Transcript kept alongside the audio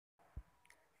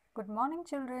Good morning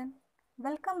children.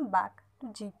 Welcome back to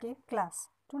GK class.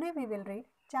 Today we will read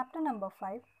chapter number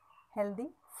 5, Healthy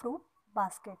Fruit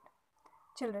Basket.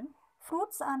 Children,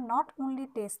 fruits are not only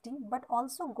tasty but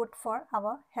also good for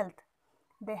our health.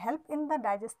 They help in the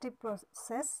digestive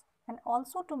process and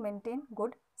also to maintain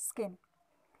good skin.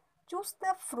 Choose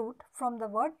the fruit from the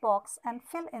word box and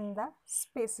fill in the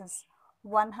spaces.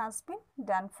 One has been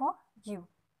done for you.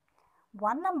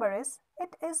 One number is,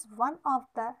 it is one of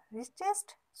the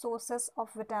richest sources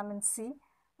of vitamin C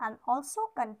and also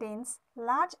contains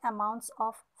large amounts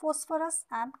of phosphorus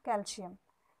and calcium.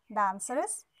 The answer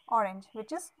is orange,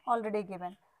 which is already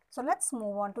given. So let's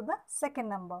move on to the second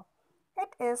number. It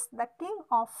is the king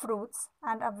of fruits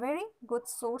and a very good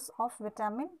source of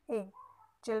vitamin A.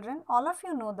 Children, all of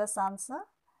you know this answer.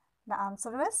 The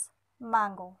answer is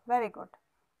mango. Very good.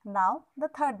 Now the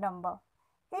third number.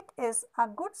 It is a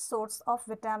good source of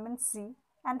vitamin C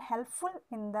and helpful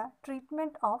in the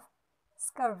treatment of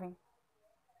scurvy.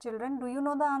 Children, do you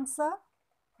know the answer?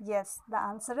 Yes, the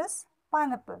answer is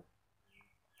pineapple.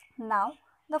 Now,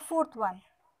 the fourth one.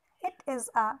 It is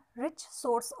a rich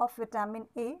source of vitamin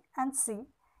A and C.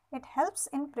 It helps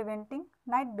in preventing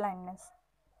night blindness.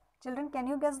 Children, can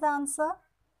you guess the answer?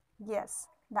 Yes,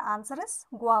 the answer is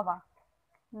guava.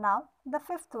 Now, the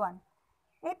fifth one.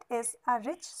 It is a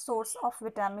rich source of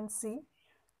vitamin C.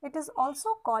 It is also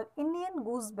called Indian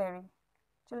gooseberry.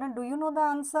 Children, do you know the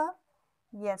answer?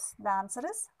 Yes, the answer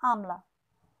is amla.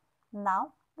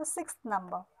 Now, the sixth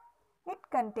number. It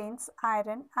contains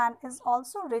iron and is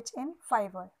also rich in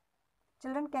fiber.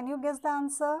 Children, can you guess the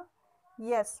answer?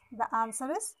 Yes, the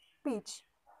answer is peach.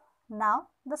 Now,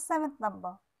 the seventh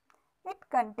number. It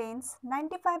contains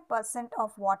 95%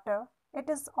 of water. It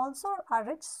is also a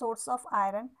rich source of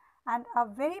iron and a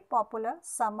very popular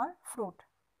summer fruit.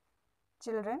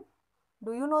 Children,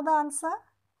 do you know the answer?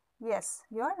 Yes,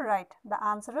 you are right. The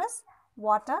answer is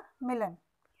watermelon.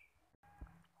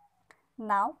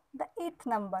 Now, the eighth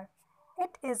number.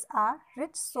 It is a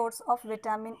rich source of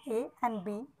vitamin A and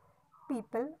B.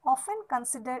 People often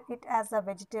consider it as a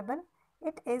vegetable.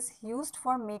 It is used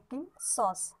for making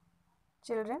sauce.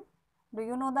 Children, do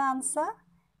you know the answer?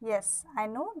 Yes, I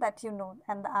know that you know,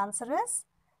 and the answer is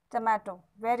tomato.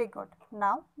 Very good.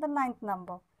 Now, the ninth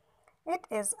number. It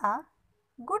is a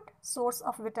good source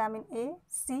of vitamin A,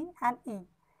 C and E.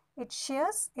 It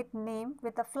shares its name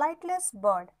with a flightless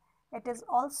bird. It is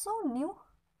also New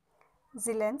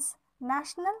Zealand's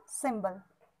national symbol.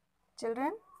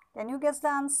 Children, can you guess the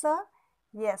answer?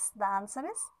 Yes, the answer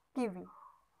is kiwi.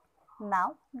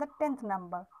 Now, the 10th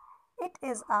number. It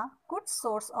is a good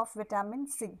source of vitamin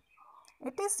C.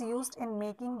 It is used in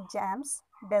making jams,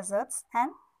 desserts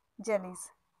and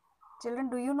jellies. Children,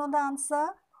 do you know the answer?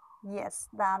 Yes,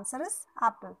 the answer is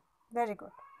apple. Very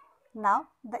good. Now,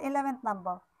 the 11th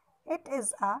number. It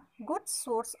is a good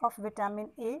source of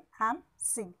vitamin A and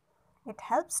C. It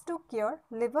helps to cure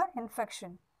liver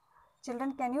infection.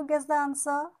 Children, can you guess the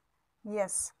answer?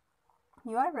 Yes,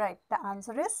 you are right. The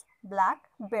answer is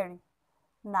blackberry.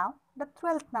 Now, the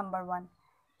 12th number one.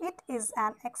 It is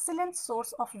an excellent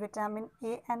source of vitamin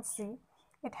A and C.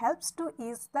 It helps to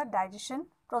ease the digestion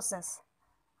process.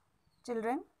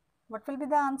 Children, what will be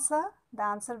the answer? The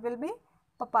answer will be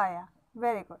papaya.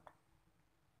 Very good.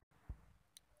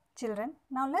 Children,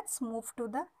 now let's move to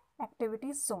the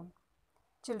activities zone.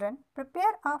 Children,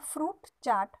 prepare a fruit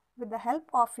chart with the help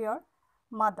of your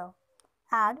mother.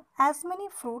 Add as many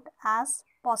fruit as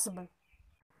possible.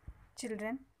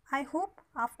 Children, I hope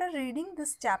after reading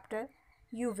this chapter,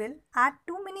 you will add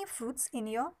too many fruits in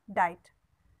your diet.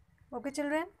 Okay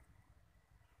children?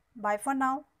 Bye for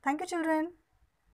now. Thank you children.